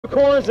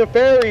Unicorns and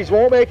fairies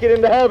won't make it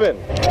into heaven.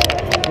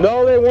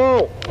 No, they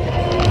won't.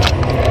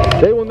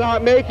 They will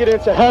not make it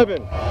into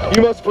heaven.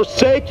 You must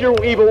forsake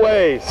your evil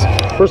ways.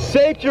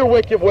 Forsake your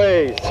wicked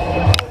ways.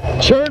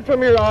 Turn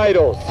from your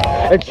idols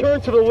and turn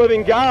to the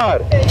living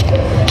God.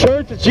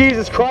 Turn to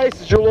Jesus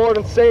Christ as your Lord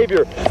and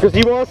Savior, because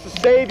He wants to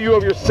save you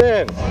of your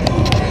sin.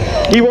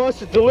 He wants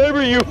to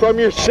deliver you from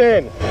your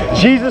sin.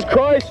 Jesus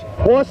Christ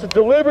wants to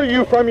deliver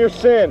you from your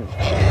sin.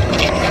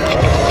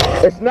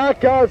 It's not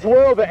God's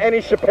will that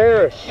any should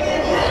perish.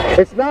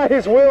 It's not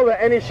His will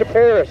that any should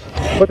perish,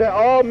 but that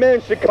all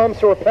men should come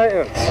to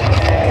repentance.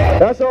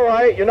 That's all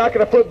right. You're not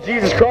going to flip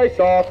Jesus Christ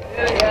off.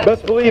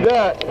 Best believe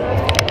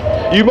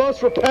that. You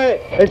must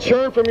repent and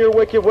turn from your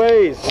wicked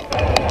ways.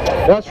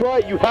 That's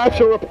right. You have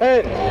to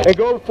repent and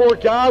go before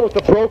God with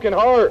a broken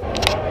heart.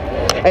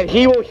 And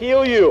He will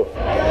heal you.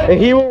 And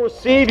He will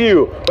receive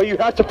you. But you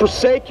have to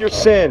forsake your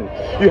sin.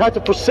 You have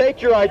to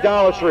forsake your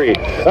idolatry.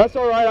 That's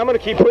all right. I'm going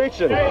to keep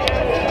preaching.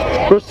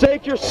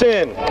 Forsake your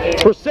sin.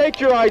 Forsake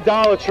your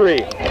idolatry.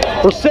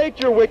 Forsake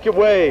your wicked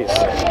ways.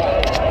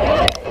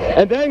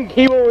 And then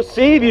He will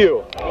receive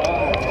you.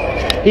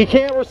 He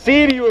can't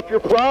receive you if you're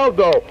proud,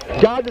 though.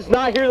 God does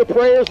not hear the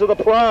prayers of the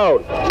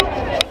proud.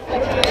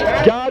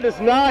 God does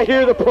not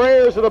hear the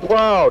prayers of the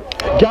proud.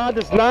 God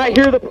does not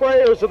hear the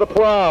prayers of the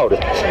proud.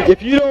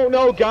 If you don't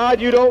know God,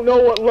 you don't know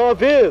what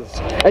love is.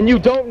 And you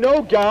don't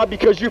know God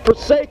because you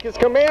forsake His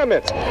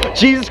commandments.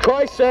 Jesus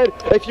Christ said,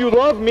 if you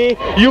love me,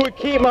 you would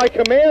keep my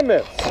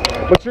commandments.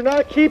 But you're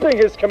not keeping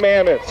His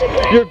commandments.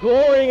 You're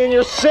glorying in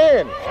your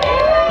sin.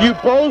 You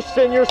boast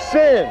in your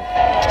sin.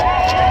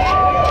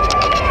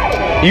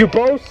 You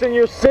boast in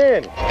your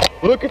sin.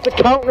 Look at the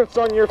countenance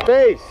on your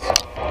face.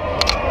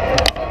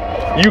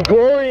 You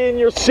glory in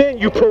your sin.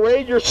 You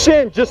parade your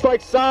sin just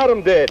like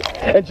Sodom did.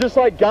 And just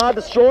like God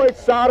destroyed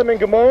Sodom and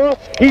Gomorrah,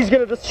 He's going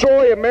to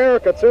destroy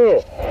America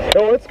too.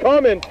 Oh, it's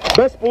coming.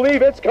 Best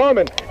believe it's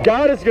coming.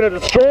 God is going to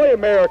destroy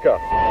America.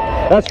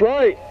 That's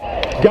right.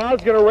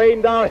 God's going to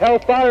rain down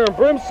hellfire and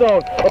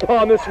brimstone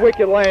upon this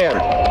wicked land.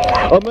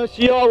 Unless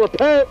you all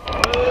repent,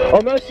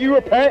 unless you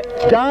repent,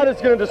 God is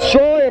going to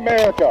destroy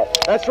America.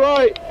 That's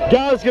right.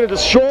 God is going to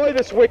destroy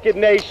this wicked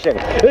nation.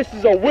 This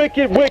is a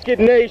wicked, wicked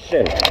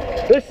nation.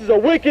 This is a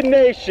wicked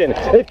nation.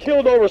 They've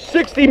killed over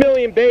 60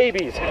 million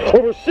babies.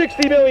 Over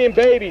 60 million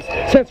babies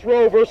since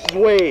Roe versus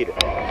Wade.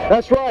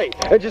 That's right.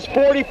 In just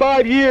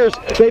 45 years,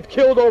 they've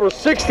killed over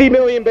 60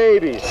 million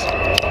babies.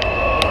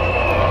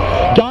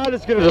 God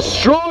is going to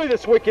destroy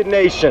this wicked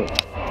nation.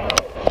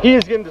 He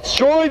is going to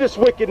destroy this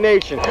wicked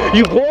nation.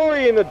 You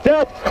glory in the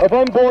death of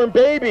unborn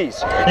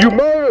babies. You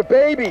murder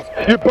babies.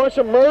 You're a bunch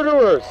of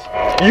murderers.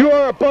 You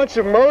are a bunch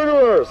of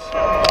murderers.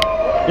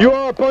 You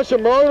are a bunch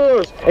of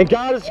murderers. And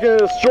God is going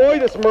to destroy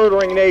this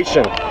murdering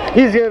nation.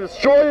 He's going to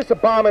destroy this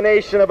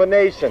abomination of a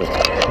nation.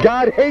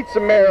 God hates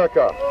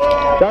America.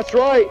 That's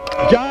right.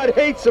 God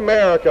hates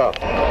America.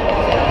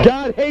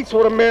 God hates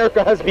what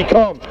America has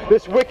become.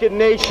 This wicked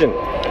nation.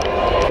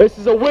 This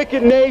is a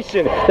wicked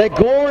nation that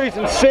glories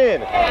in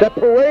sin, that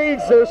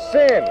parades their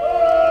sin.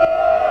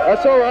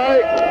 That's all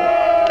right.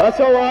 That's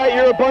all right.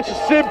 You're a bunch of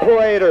sin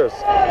paraders.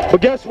 But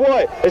guess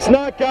what? It's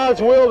not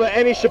God's will that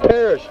any should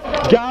perish.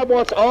 God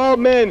wants all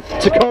men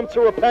to come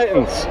to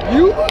repentance.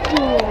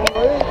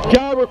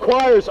 God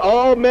requires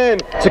all men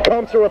to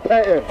come to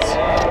repentance.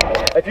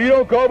 If you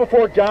don't go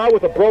before God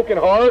with a broken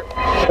heart,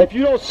 if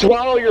you don't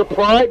swallow your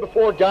pride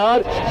before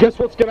God, guess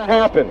what's going to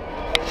happen?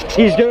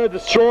 He's going to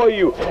destroy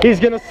you. He's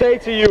going to say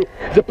to you,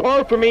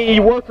 depart from me, ye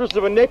workers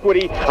of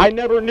iniquity, I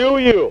never knew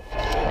you.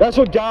 That's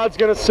what God's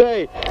going to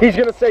say. He's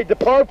going to say,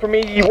 depart from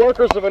me, ye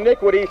workers of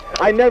iniquity,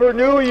 I never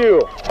knew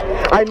you.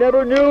 I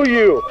never knew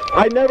you.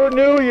 I never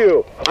knew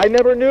you. I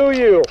never knew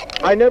you.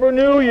 I never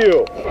knew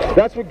you.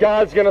 That's what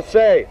God's going to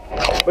say.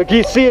 But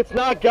you see, it's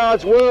not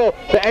God's will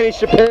that any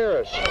should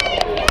perish.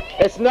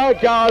 It's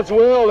not God's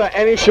will that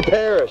any should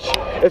perish.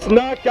 It's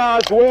not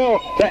God's will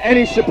that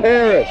any should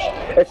perish.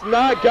 It's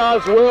not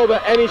God's will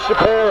that any should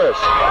perish.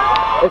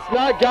 It's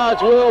not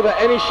God's will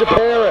that any should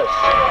perish.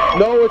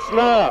 No, it's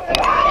not.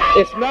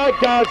 It's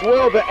not God's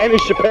will that any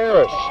should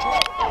perish.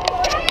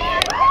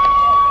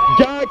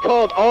 God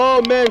called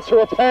all men to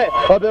repent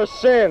of their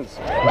sins.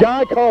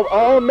 God called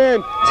all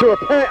men to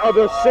repent of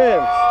their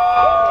sins.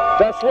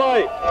 That's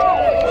right.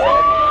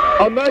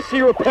 Unless ye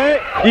repent,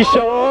 ye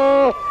shall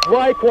all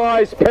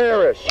likewise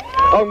perish.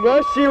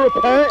 Unless ye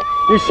repent,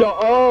 ye shall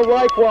all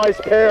likewise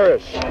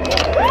perish.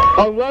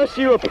 Unless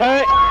ye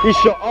repent, ye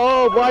shall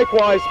all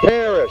likewise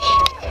perish.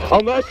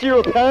 Unless ye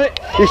repent,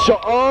 ye shall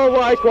all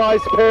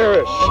likewise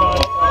perish.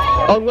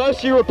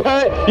 Unless ye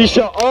repent, ye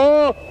shall all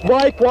all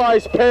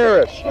likewise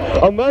perish.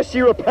 Unless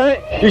you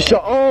repent, you shall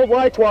all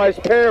likewise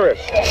perish.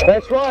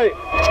 That's right.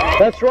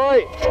 That's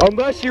right.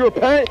 Unless you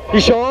repent, you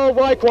shall all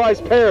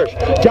likewise perish.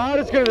 God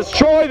is going to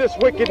destroy this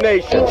wicked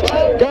nation.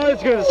 God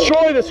is going to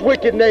destroy this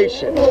wicked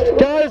nation.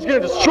 God is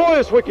going to destroy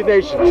this wicked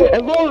nation.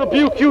 And Lord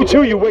rebuke you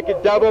too, you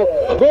wicked devil.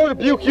 Lord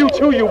rebuke you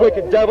too, you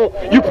wicked devil.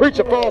 You preach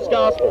a false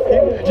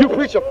gospel. You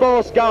preach a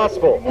false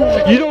gospel.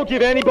 You don't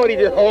give anybody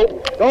the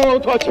hope. Oh,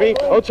 don't touch me.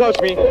 Don't touch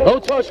me.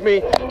 Don't touch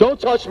me. Don't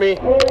touch me.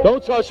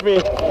 Don't touch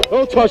me.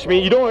 Don't touch me.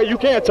 You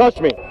can't touch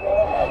me.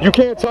 You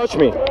can't touch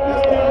me.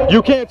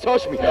 You can't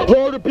touch me.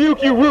 Lord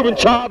rebuke you, Ruben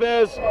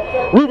Chavez.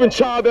 Ruben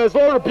Chavez.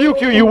 Lord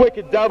rebuke you, you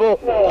wicked devil.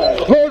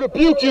 Lord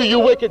rebuke you, you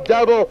wicked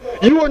devil.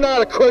 You are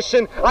not a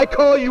Christian. I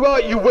call you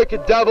out, you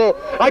wicked devil.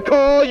 I call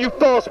all you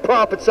false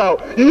prophets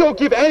out. You don't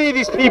give any of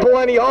these people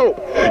any hope.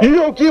 You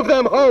don't give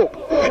them hope.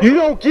 You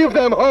don't give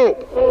them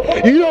hope.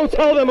 You don't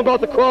tell them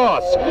about the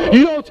cross.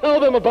 You don't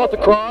tell them about the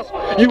cross.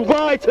 You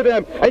lie to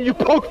them and you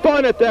poke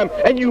fun at them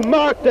and you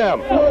mock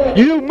them.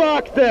 You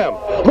mock them.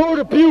 Lord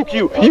rebuke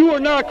you. You are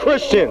not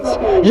Christians.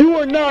 You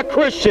are not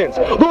Christians.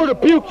 Lord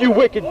rebuke you,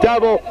 wicked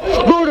devil.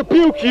 Lord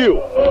rebuke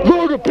you.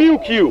 Lord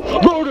rebuke you.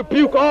 Lord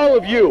rebuke all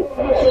of you.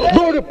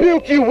 Lord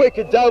rebuke you,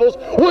 wicked devils.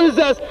 What is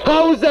that?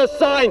 How is that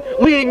sign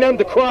leading them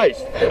to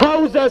Christ?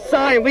 How is that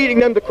sign leading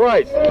them to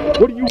Christ?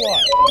 What do you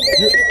want?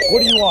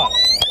 What do you want?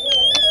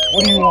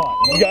 What do you want?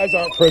 You guys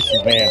aren't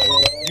Christians, man.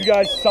 You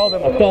guys sell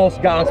them a false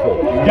gospel.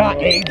 You got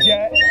AIDS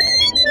yet?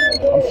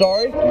 I'm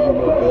sorry?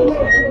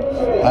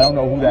 I don't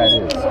know who that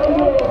is.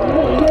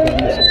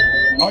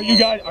 Are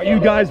you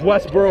guys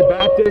Westboro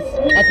Baptists?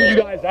 That's what you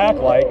guys act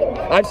like.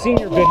 I've seen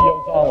your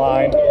videos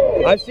online.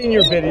 I've seen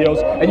your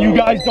videos, and you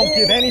guys don't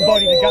give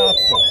anybody the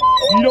gospel.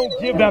 You don't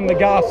give them the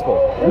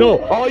gospel.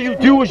 No, all you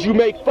do is you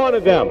make fun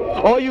of them.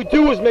 All you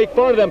do is make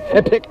fun of them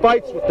and pick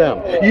fights with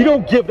them. You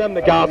don't give them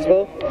the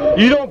gospel.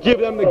 You don't give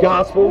them the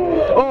gospel.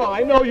 Oh,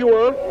 I know you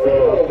were.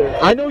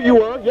 I know you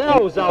were. Yeah, I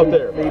was out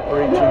there.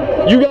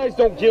 You guys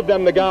don't give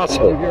them the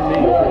gospel.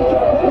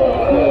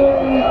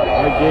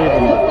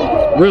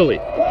 Really?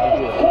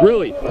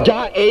 Really?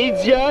 Got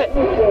AIDS yet?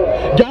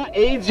 Got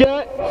AIDS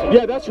yet?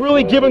 Yeah, that's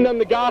really giving them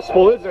the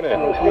gospel, isn't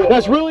it?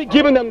 That's really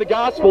giving them the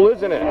gospel,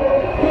 isn't it?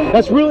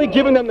 That's really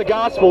giving them the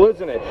gospel,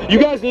 isn't it? You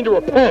guys need to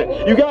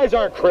repent. You guys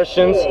aren't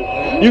Christians.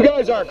 You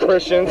guys aren't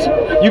Christians.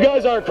 You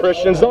guys aren't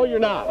Christians. No, you're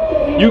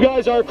not. You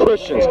guys aren't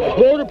Christians.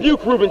 Lord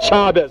rebuke Ruben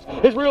Chavez.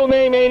 His real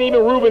name ain't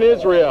even Ruben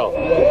Israel.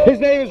 His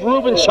name is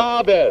Ruben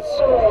Chavez.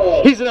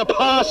 He's an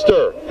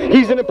imposter.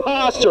 He's an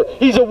imposter.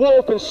 He's a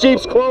wolf in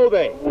sheep's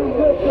clothing.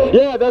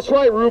 Yeah, that's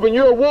right, Ruben.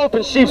 You're a wolf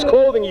in sheep's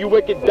clothing, you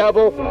wicked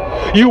devil.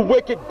 You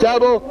wicked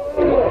devil.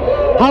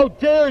 How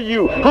dare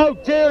you? How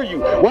dare you?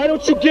 Why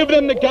don't you give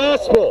them the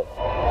gospel?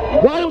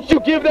 Why don't you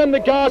give them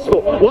the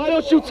gospel? Why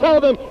don't you tell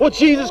them what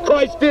Jesus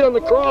Christ did on the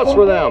cross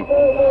for them?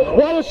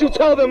 Why don't you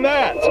tell them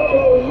that?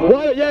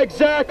 Why, yeah,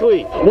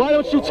 exactly. Why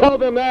don't you tell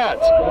them that?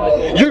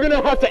 You're going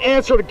to have to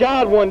answer to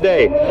God one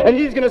day, and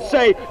he's going to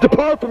say,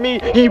 depart from me,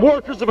 ye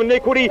workers of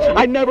iniquity,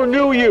 I never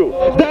knew you.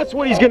 That's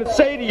what he's going to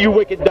say to you,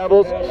 wicked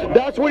devils.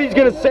 That's what he's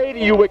going to say to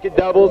you, wicked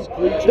devils.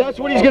 That's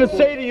what he's going to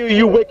say to you,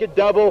 you wicked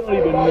devil.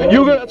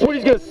 That's what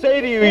he's going to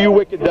say to you, you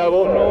wicked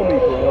devil.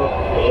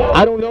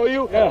 I don't know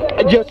you?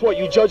 And guess what?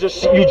 You judge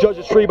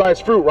a tree by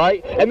its fruit,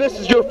 right? And this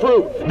is your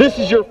fruit. This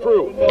is your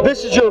fruit.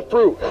 This is your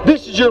fruit.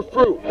 This is your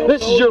fruit.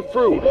 This is your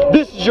fruit.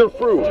 This is your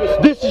fruit.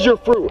 This is your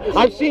fruit.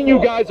 I've seen you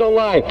guys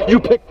online. You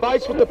pick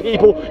fights with the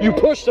people. You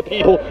push the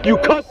people. You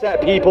cuss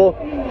at people.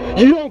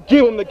 You don't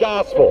give them the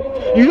gospel.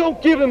 You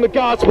don't give them the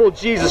gospel of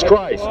Jesus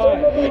Christ.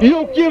 You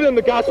don't give them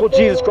the gospel of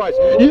Jesus Christ.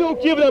 You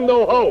don't give them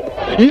no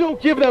hope. You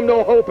don't give them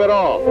no hope at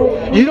all.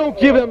 You don't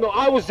give them no.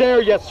 I was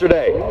there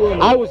yesterday.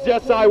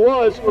 Yes, I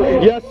was.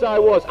 Yes, I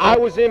was. I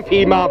was in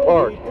Piedmont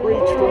Park.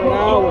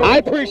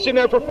 I preached in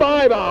there for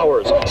 5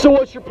 hours. So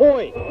what's your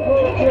point?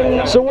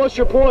 So what's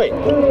your point?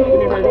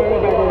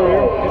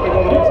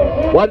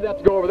 Why did they have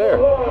to go over there?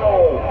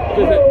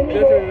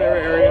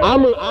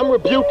 I'm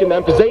rebuking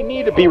them because they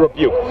need to be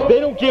rebuked. They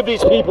don't give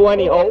these people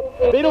any hope.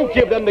 They don't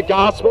give them the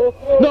gospel.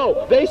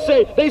 No, they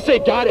say,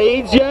 got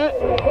AIDS yet?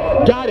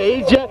 Got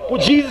AIDS yet?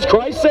 Would Jesus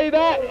Christ say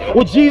that?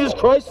 Would Jesus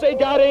Christ say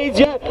got AIDS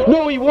yet?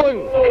 No, he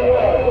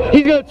wouldn't.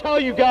 He's going to tell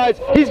you guys,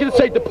 he's going to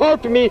say,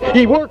 depart from me,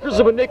 ye workers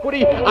of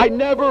iniquity, I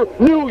never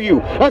knew you.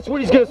 That's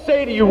what he's going to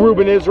say to you,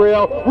 Ruben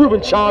Israel,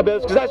 Ruben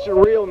Chavez, because that's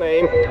your real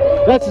name.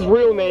 That's his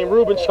real name,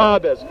 Ruben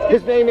Chavez.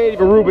 His name ain't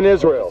even Ruben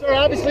Israel. Sir,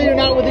 obviously you're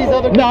not with these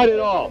other guys. Not at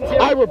all.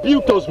 I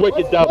rebuke those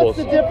wicked devils.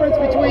 What's the difference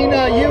between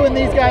you and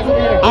these guys over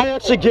here? I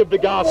actually give the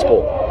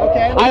gospel.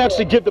 Okay. I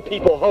actually give the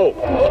people hope.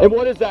 And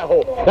what is that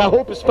hope? That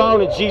hope is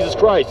found in Jesus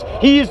Christ.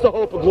 He is the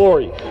hope of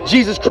glory.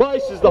 Jesus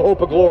Christ is the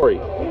hope of glory.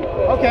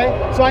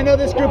 Okay, so I know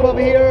this group over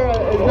here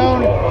is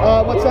known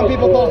what some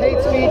people call hate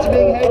speech,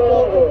 being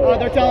hateful.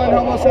 They're telling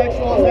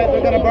homosexuals that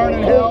they're going to burn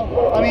in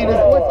hell. I mean, do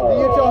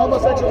you tell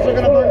homosexuals they're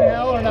going to burn in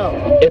hell or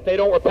no? If they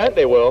don't repent,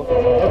 they will.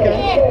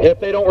 Okay. If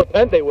they don't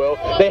repent, they will.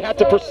 They have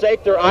to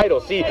forsake their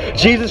idols. See,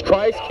 Jesus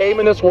Christ came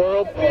in this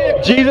world.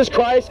 Jesus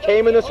Christ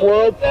came in this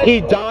world.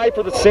 He died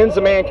for the sins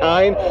of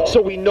mankind,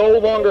 so we no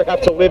longer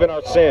have to live in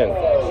our sin.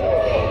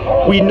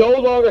 We no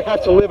longer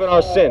have to live in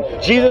our sin.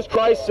 Jesus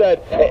Christ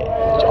said,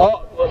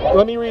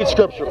 let me read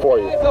scripture for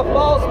you. He's a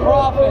false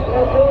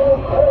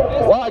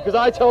prophet. Why? Because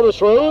I tell the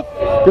truth?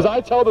 Because I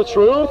tell the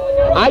truth?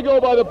 I go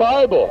by the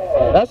Bible.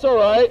 That's all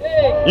right.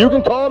 You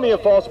can call me a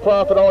false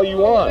prophet all you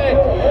want.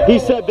 He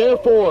said,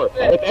 therefore,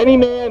 if any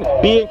man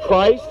be in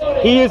Christ,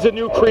 he is a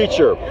new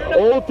creature.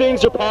 Old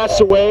things are passed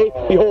away.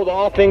 Behold,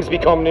 all things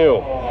become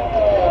new.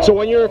 So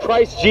when you're in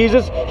Christ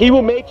Jesus, He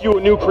will make you a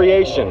new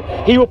creation.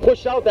 He will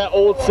push out that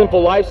old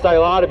sinful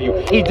lifestyle out of you.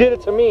 He did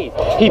it to me.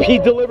 He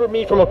delivered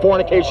me from a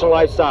fornication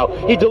lifestyle.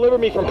 He delivered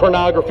me from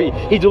pornography.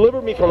 He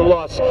delivered me from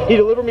lust. He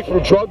delivered me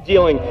from drug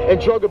dealing and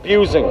drug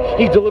abusing.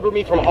 He delivered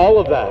me from all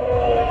of that.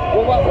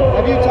 Well,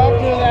 have you talked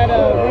to that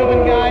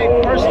Ruben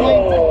guy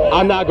personally?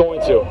 I'm not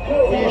going to.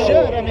 Well, you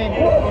should. I mean,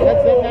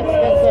 that's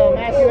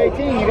Matthew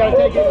 18. You got to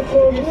take it.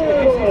 If you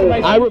see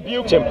somebody, I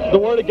rebuked him. The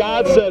Word of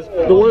God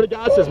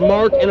says,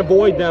 mark and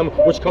avoid them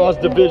which cause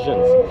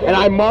divisions. And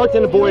I marked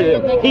and avoided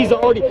him.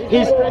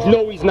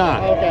 No, he's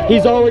not. Okay.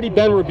 He's already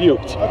been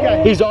rebuked.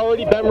 Okay. He's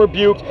already been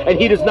rebuked, and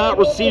he does not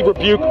receive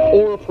rebuke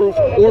or reproof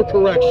or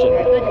correction.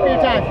 thank you for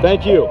your time.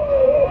 Thank you.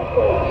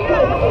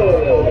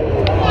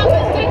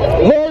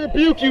 Lord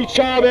rebuke you,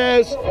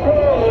 Chavez.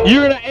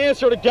 You're going to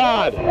answer to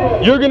God.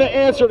 You're going to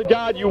answer to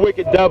God, you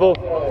wicked devil.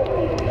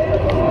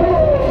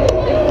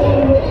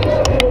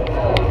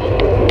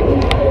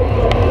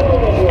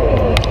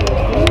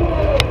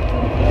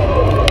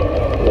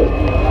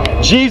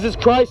 Jesus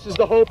Christ is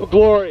the hope of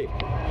glory.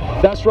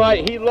 That's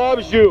right. He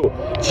loves you.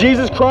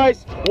 Jesus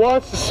Christ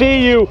wants to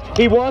see you.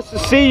 He wants to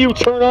see you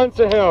turn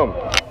unto Him.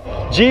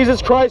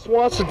 Jesus Christ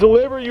wants to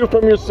deliver you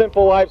from your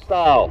sinful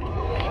lifestyle.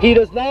 He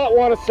does not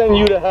want to send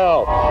you to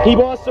hell. He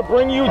wants to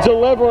bring you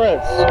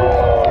deliverance.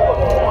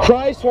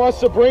 Christ wants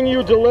to bring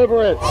you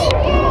deliverance.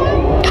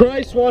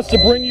 Christ wants to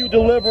bring you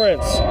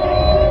deliverance.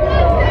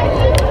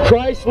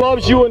 Christ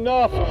loves you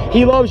enough.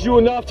 He loves you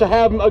enough to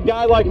have a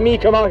guy like me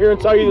come out here and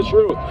tell you the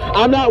truth.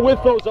 I'm not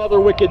with those other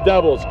wicked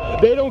devils.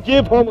 They don't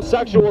give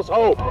homosexuals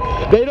hope.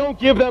 They don't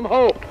give them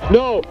hope.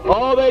 No,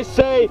 all they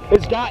say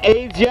is, got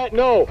AIDS yet?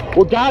 No.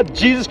 Well,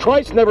 Jesus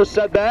Christ never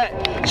said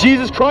that.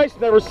 Jesus Christ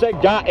never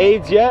said, got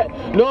AIDS yet?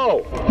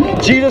 No.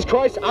 Jesus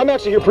Christ, I'm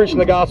actually here preaching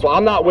the gospel.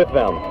 I'm not with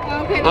them.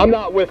 I'm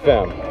not with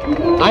them.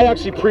 I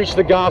actually preach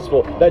the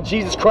gospel that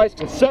Jesus Christ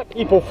can set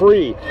people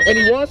free, and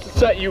He wants to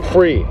set you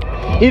free.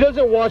 He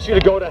doesn't want you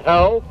to go to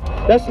hell.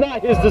 That's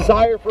not His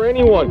desire for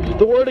anyone.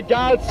 The Word of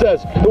God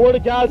says,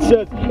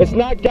 it's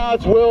not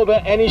God's will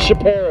that any should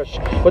perish,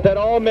 but that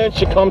all men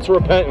should come to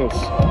repentance.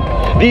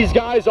 These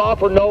guys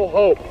offer no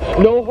hope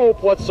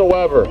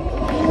whatsoever.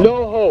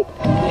 No hope.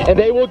 And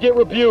they will get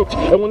rebuked.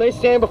 And when they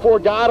stand before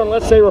God,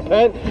 unless they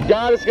repent,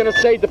 God is going to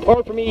say,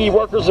 depart from me, ye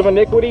workers of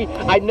iniquity.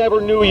 I never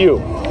knew you.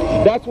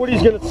 That's what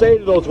He's going to say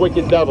to those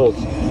wicked devils.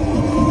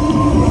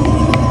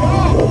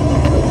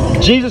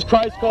 Jesus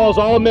Christ calls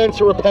all men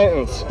to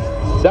repentance.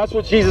 That's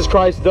what Jesus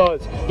Christ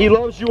does. He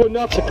loves you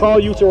enough to call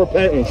you to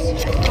repentance.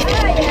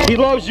 He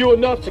loves you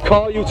enough to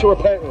call you to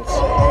repentance.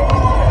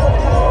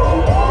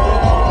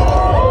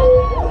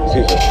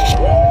 Excuse me.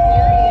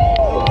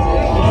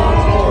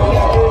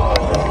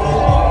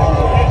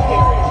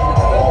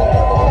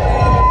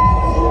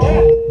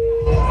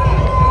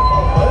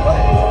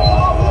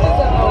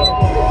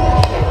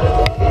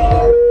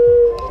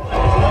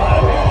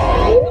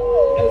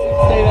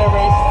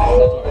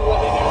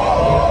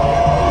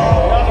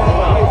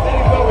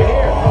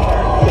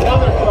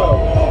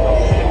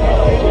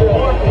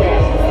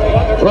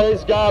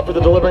 Praise God for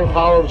the delivering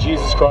power of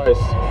Jesus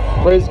Christ.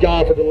 Praise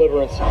God for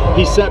deliverance.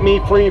 He set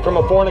me free from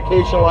a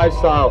fornication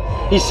lifestyle.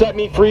 He set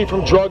me free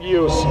from drug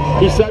use.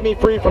 He set me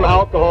free from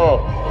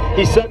alcohol.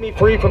 He set me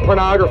free from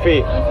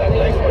pornography.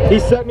 He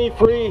set me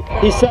free.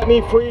 He set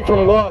me free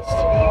from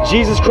lust.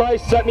 Jesus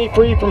Christ set me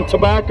free from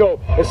tobacco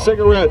and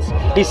cigarettes.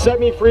 He set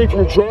me free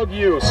from drug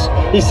use.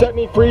 He set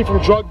me free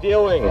from drug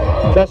dealing.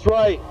 That's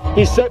right.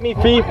 He set me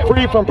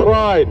free from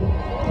pride.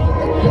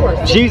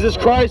 Jesus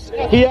Christ,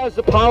 He has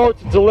the power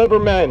to deliver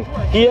men.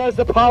 He has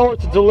the power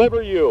to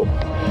deliver you.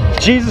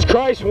 Jesus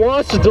Christ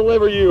wants to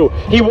deliver you.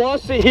 He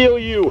wants to heal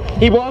you.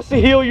 He wants to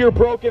heal your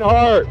broken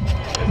heart.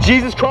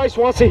 Jesus Christ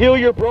wants to heal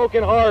your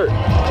broken heart.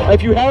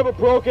 If you have a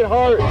broken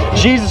heart,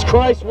 Jesus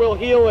Christ will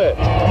heal it.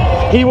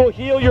 He will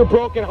heal your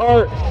broken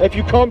heart if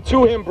you come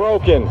to Him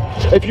broken.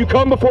 If you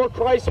come before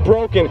Christ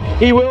broken,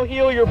 He will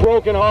heal your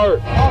broken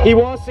heart. He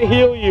wants to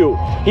heal you.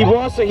 He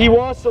wants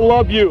to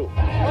love you.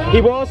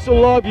 He wants to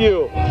love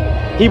you.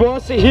 He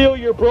wants to heal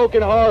your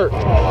broken heart.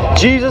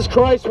 Jesus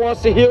Christ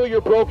wants to heal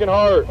your broken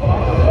heart.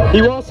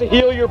 He wants to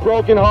heal your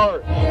broken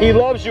heart. He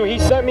loves you. He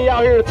sent me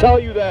out here to tell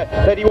you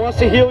that He wants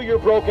to heal your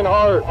broken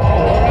heart.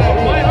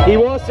 He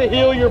wants to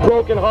heal your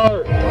broken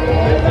heart.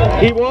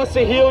 He wants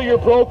to heal your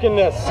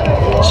brokenness.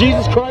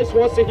 Jesus Christ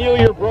wants to heal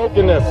your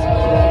brokenness.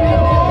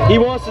 He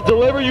wants to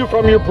deliver you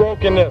from your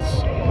brokenness.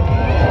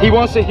 He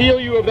wants to heal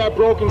you of that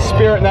broken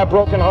spirit and that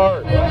broken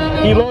heart.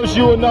 He loves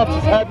you enough to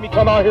have me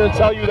come out here and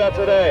tell you that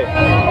today.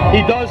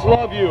 He does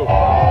love you.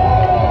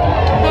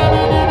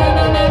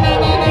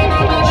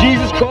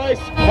 Jesus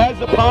Christ has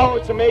the power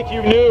to make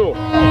you new.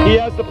 He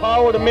has the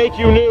power to make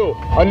you new,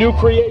 a new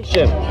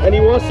creation, and He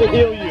wants to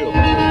heal you.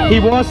 He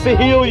wants to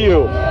heal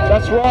you.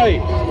 That's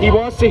right. He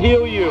wants to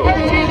heal you.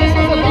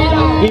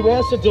 He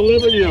wants to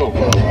deliver you.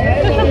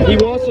 He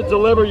wants to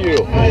deliver you.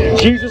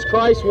 Jesus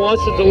Christ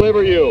wants to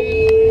deliver you.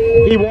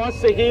 He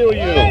wants to heal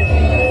you.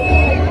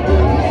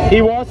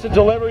 He wants to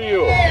deliver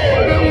you.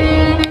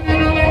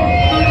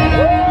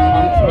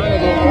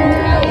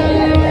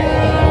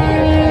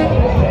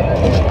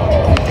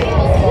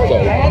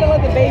 I had to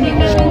let the baby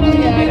girl.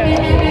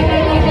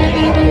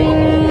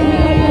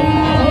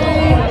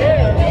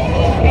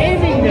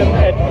 Aiming them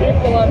at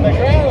people on the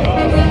ground.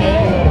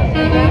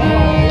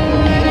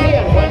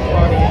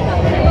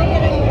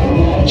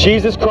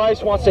 Jesus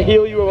Christ wants to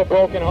heal you of a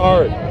broken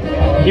heart.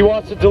 He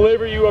wants to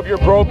deliver you of your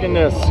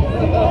brokenness.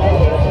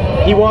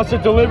 He wants to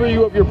deliver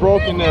you of your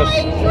brokenness.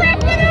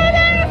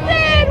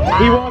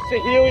 He wants to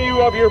heal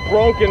you of your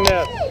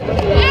brokenness.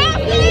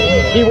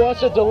 He wants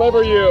to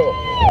deliver you.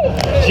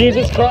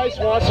 Jesus Christ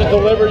wants to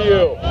deliver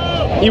you.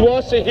 He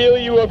wants to heal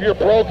you of your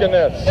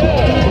brokenness.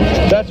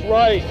 That's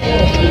right.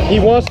 He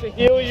wants to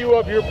heal you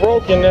of your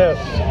brokenness.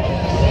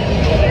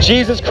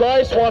 Jesus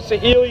Christ wants to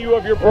heal you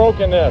of your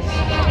brokenness.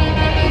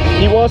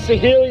 He wants to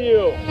heal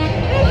you.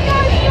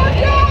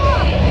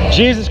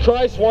 Jesus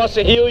Christ wants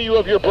to heal you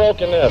of your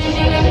brokenness.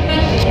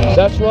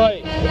 That's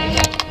right.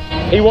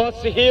 He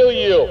wants to heal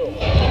you.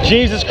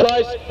 Jesus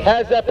Christ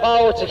has that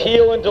power to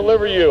heal and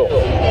deliver you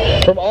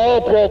from all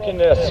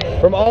brokenness,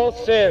 from all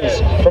sins,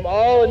 from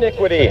all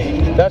iniquity.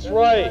 That's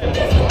right.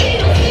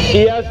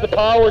 He has the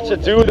power to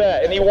do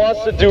that, and He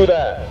wants to do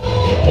that.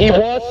 He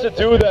wants to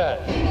do that.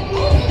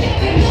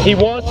 He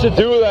wants to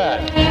do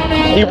that.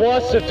 He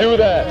wants to do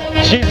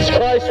that. Jesus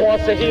Christ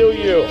wants to heal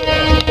you.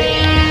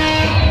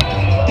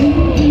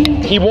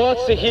 He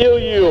wants to heal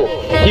you.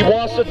 He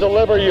wants to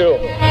deliver you.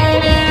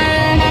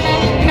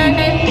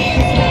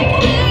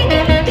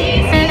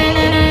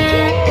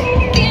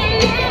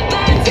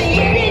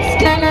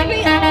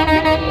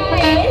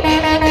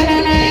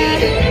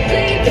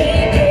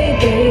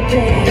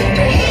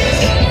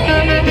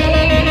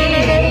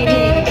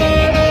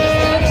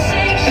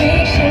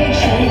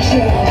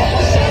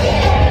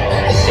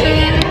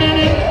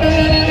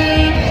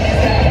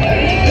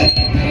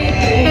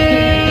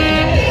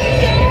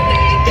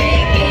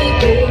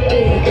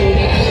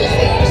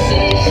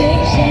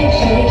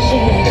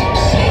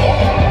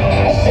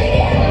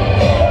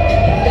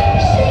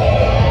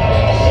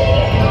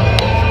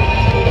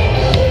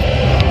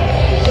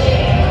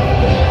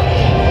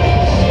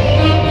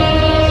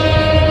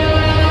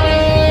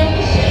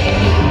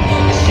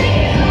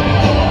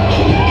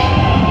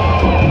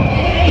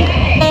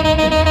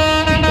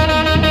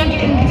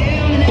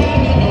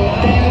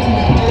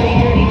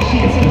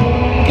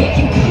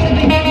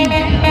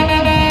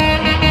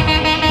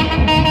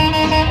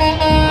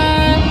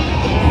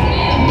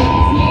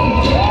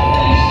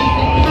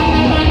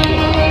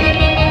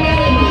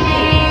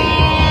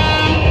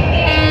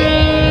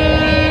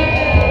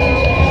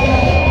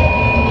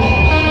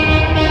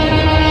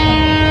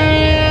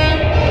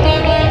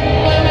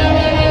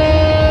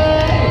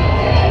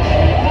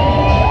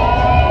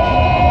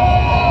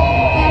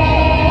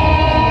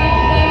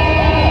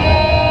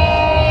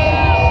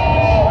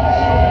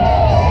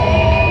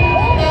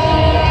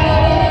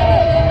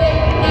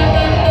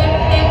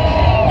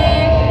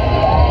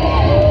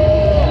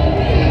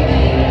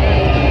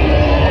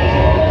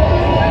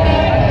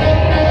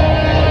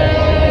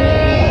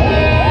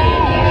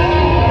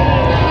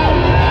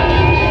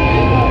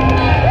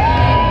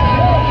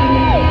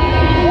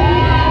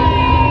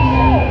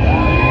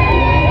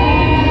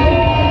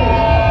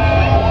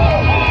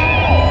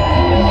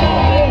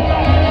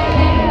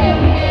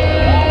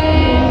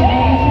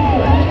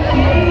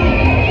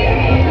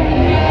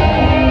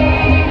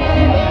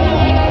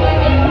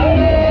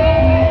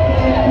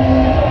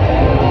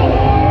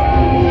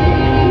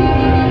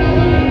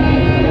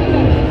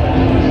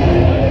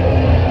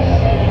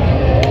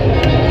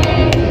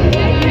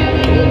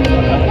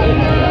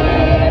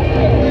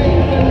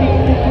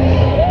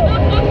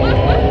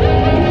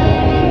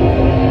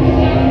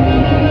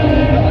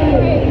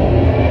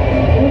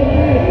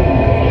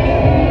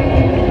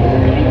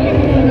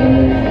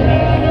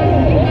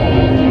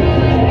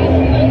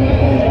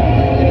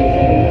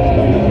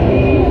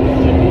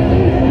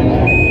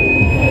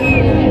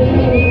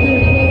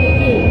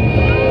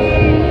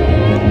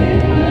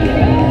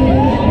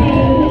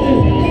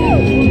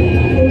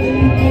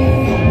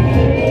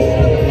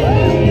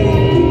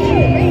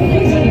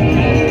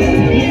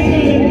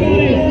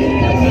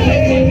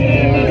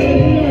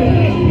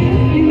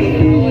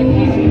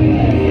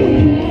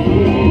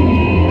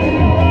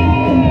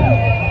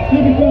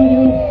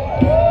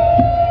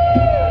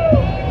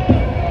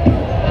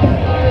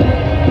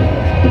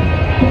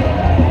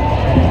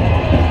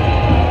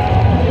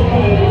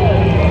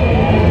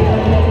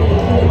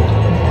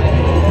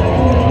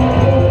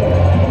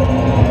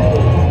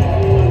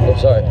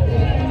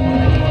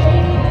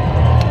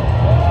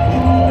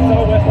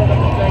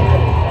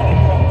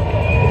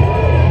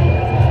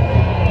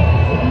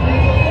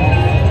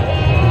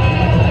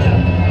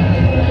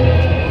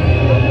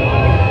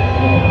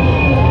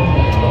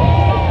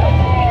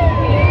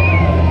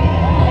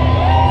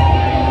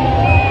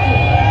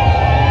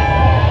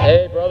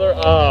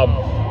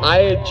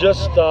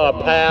 just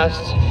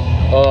passed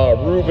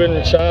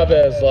Ruben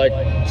Chavez like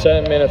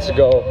 10 minutes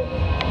ago.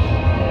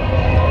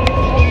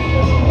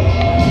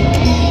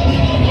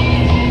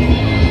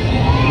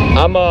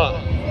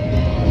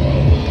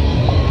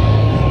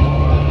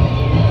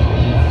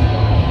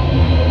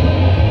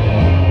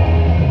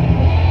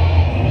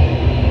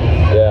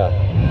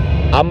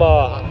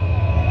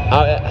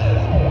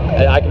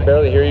 I can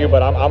barely hear you,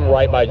 but I'm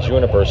right by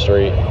Juniper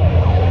Street.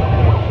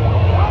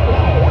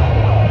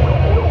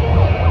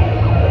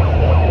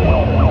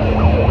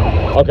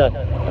 Okay.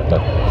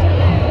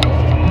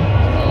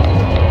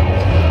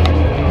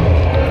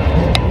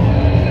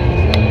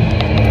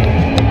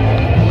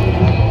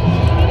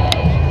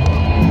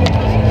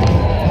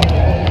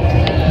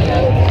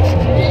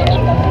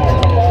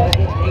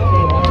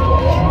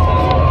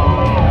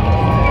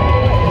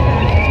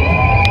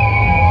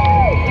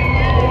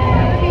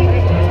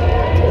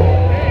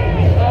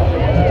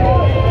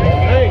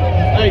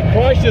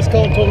 Christ just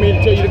called and told me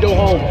to tell you to go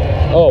home.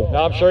 Oh,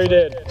 no, I'm sure he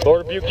did.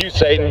 Lord rebuke you,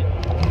 Satan.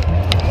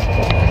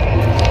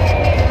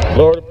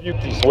 Lord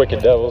rebuke these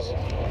wicked devils.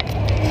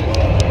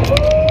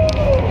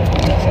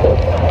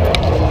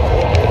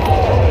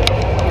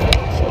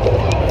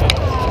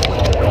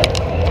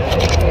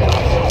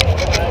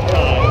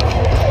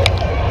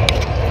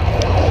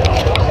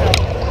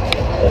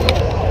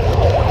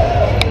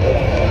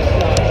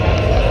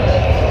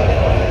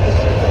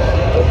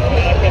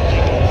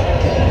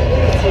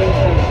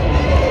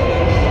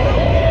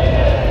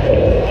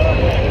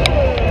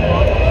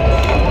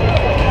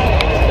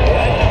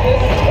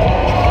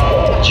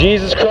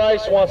 Jesus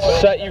Christ wants to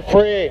set you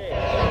free.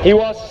 He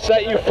wants to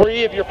set you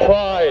free of your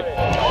pride.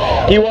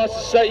 He wants to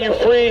set you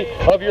free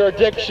of your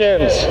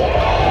addictions.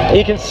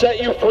 He can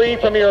set you free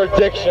from your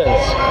addictions.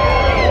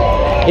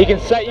 He can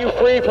set you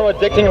free from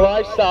addicting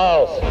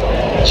lifestyles.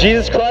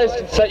 Jesus Christ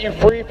can set you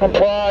free from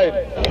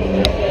pride.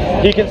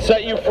 He can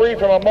set you free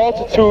from a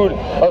multitude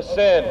of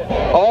sin,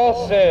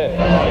 all sin.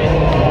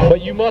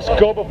 But you must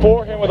go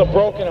before Him with a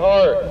broken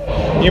heart.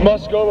 You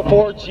must go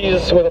before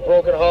Jesus with a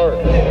broken heart.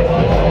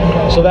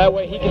 So that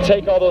way He can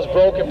take all those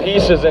broken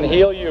pieces and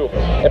heal you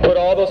and put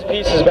all those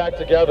pieces back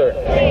together.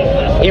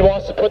 He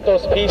wants to put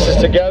those pieces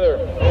together.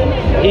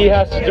 He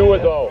has to do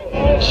it though.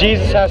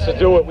 Jesus has to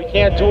do it. We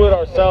can't do it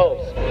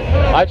ourselves.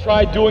 I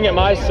tried doing it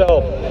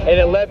myself, and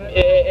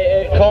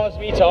it caused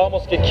me to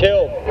almost get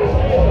killed.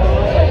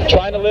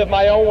 Trying to live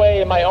my own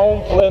way in my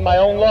own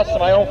lust and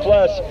my own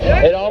flesh,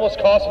 it almost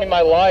cost me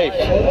my life.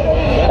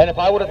 And if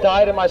I would have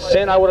died in my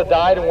sin, I would have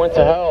died and went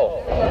to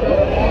hell.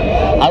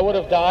 I would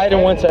have died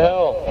and went to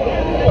hell.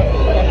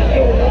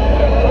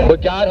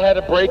 But God had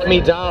to break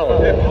me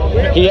down.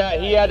 I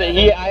had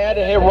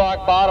to hit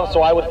rock bottom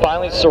so I would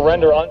finally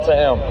surrender unto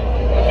Him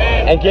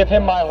and give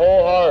Him my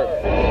whole heart,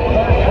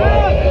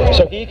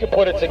 so He could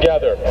put it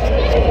together.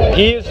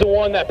 He is the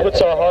one that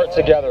puts our heart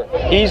together.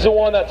 He's the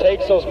one that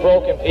takes those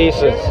broken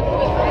pieces.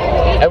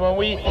 And when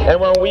we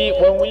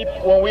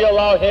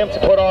allow Him to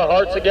put our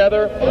heart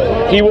together,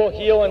 He will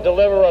heal and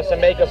deliver us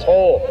and make us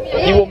whole.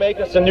 He will make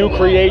us a new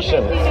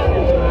creation.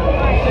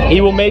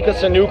 He will make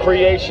us a new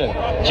creation.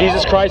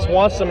 Jesus Christ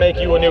wants to make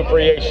you a new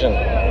creation.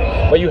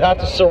 But you have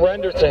to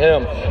surrender to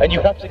Him, and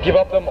you have to give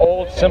up them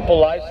old simple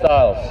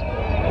lifestyles.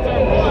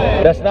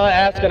 That's not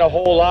asking a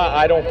whole lot,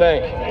 I don't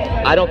think.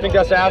 I don't think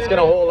that's asking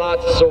a whole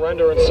lot to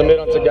surrender and submit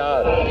unto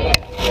God.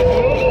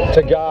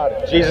 To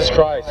God, Jesus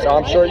Christ.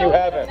 I'm sure you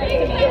haven't.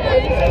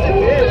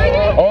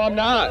 Oh, I'm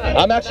not.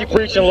 I'm actually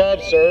preaching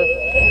love, sir.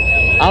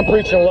 I'm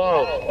preaching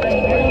love.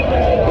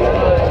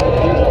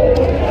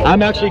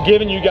 I'm actually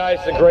giving you guys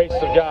the grace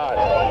of God.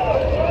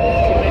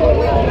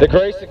 The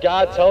grace of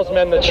God tells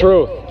men the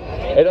truth.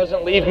 It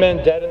doesn't leave men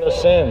dead in their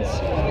sins.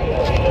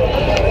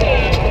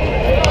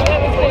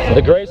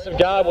 The grace of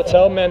God will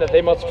tell men that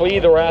they must flee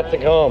the wrath to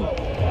come.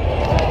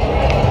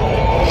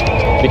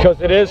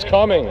 Because it is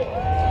coming.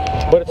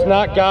 But it's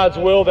not God's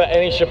will that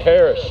any should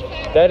perish.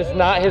 That is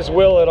not His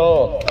will at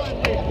all.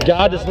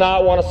 God does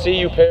not want to see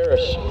you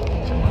perish.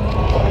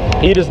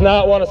 He does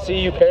not want to see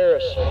you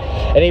perish.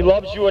 And He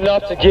loves you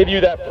enough to give you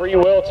that free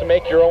will to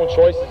make your own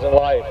choices in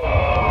life.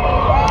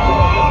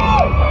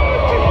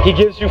 He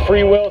gives you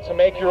free will to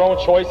make your own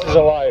choices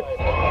in life.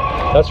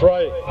 That's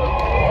right.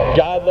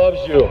 God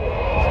loves you.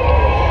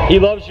 He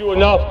loves you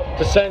enough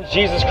to send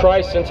Jesus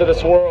Christ into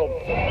this world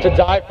to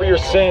die for your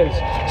sins,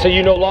 so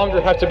you no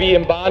longer have to be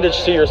in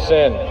bondage to your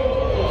sin.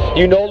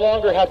 You no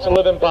longer have to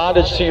live in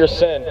bondage to your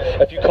sin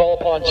if you call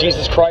upon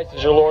Jesus Christ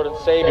as your Lord and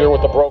Savior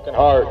with a broken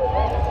heart.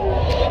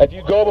 If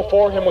you go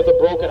before Him with a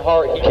broken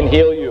heart, He can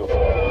heal you.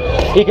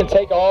 He can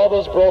take all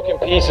those broken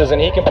pieces and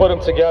He can put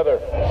them together.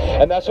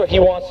 And that's what He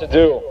wants to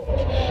do.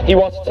 He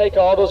wants to take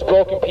all those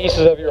broken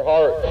pieces of your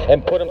heart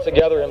and put them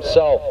together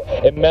Himself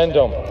and mend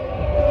them.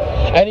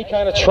 Any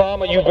kind of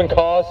trauma you've been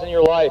caused in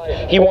your life,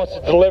 He wants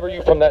to deliver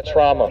you from that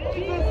trauma.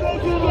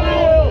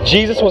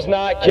 Jesus was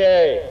not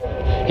gay.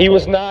 He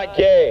was not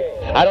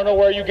gay. I don't know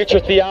where you get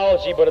your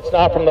theology, but it's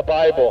not from the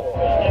Bible.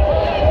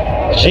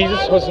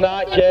 Jesus was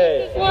not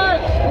gay.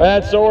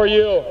 And so are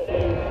you.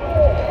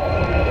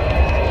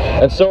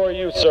 And so are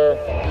you, sir.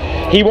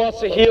 He wants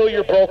to heal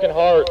your broken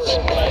hearts.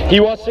 He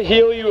wants to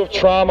heal you of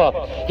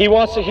trauma. He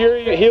wants to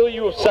heal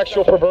you of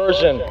sexual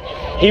perversion.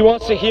 He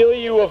wants to heal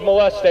you of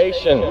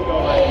molestation.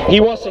 He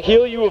wants to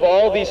heal you of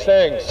all these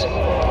things.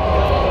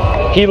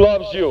 He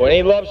loves you, and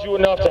He loves you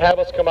enough to have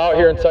us come out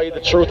here and tell you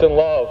the truth in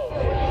love.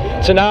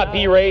 To not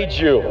berate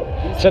you,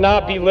 to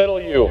not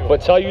belittle you,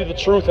 but tell you the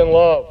truth in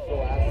love.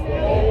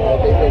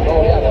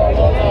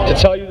 To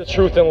tell you the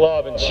truth in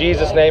love. In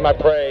Jesus' name I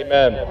pray,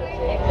 amen.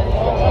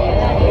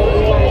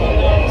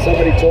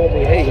 Somebody told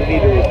me, hey, you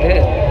need to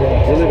repent.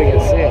 You're living in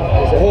sin.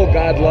 The whole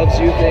God loves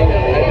you thing,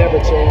 I never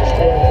changed.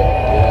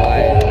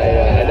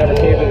 I never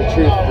came to the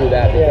truth through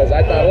that because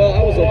I thought, well,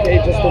 I was okay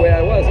just the way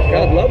I was. If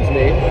God loves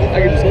me, I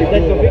can just keep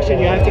doing conviction,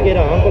 you have to get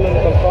a humble and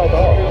a contrite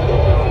heart.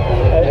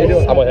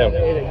 I'm with him.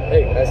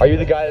 Hey, Are you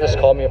the guy that just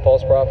called me a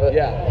false prophet?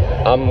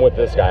 Yeah. I'm with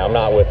this guy. I'm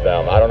not with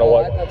them. I don't know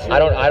what. I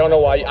don't know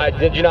why.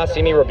 Did you not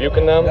see me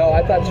rebuking them? No,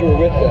 I thought you were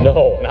with them.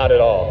 No, not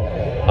at all.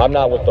 I'm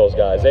not with those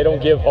guys. They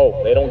don't give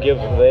hope. They don't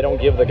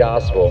give the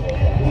gospel.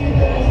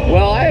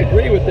 Well, I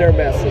agree with their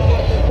message.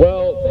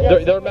 Well,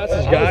 their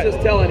message, I guys. was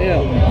just telling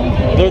him.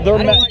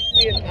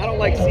 I don't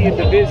like seeing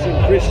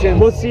division, Christians.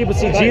 Well, see,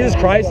 Jesus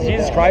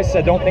Christ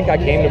said, "Don't think I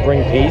came to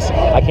bring peace.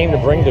 I came to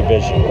bring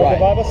division." The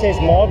Bible says,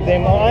 mark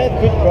them. I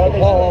have good brothers.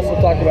 Paul also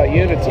talked about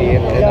unity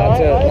and not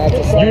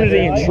to slander,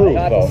 Unity in truth,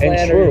 not though. to In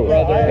slander your truth.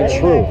 brother. In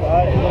truth.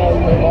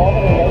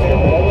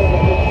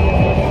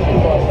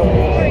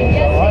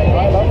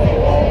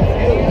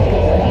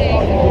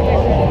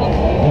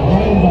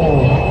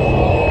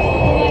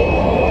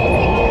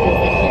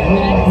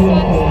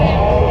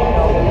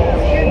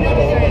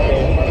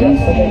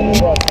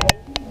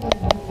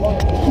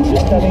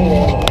 Just telling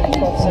them,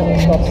 stop sinning,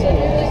 stop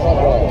sinning. It's not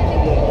right.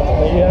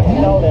 But you have to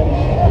tell them,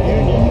 you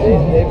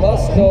need They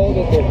must know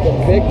that they're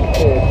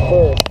convicted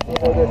first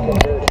before they're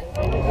converted.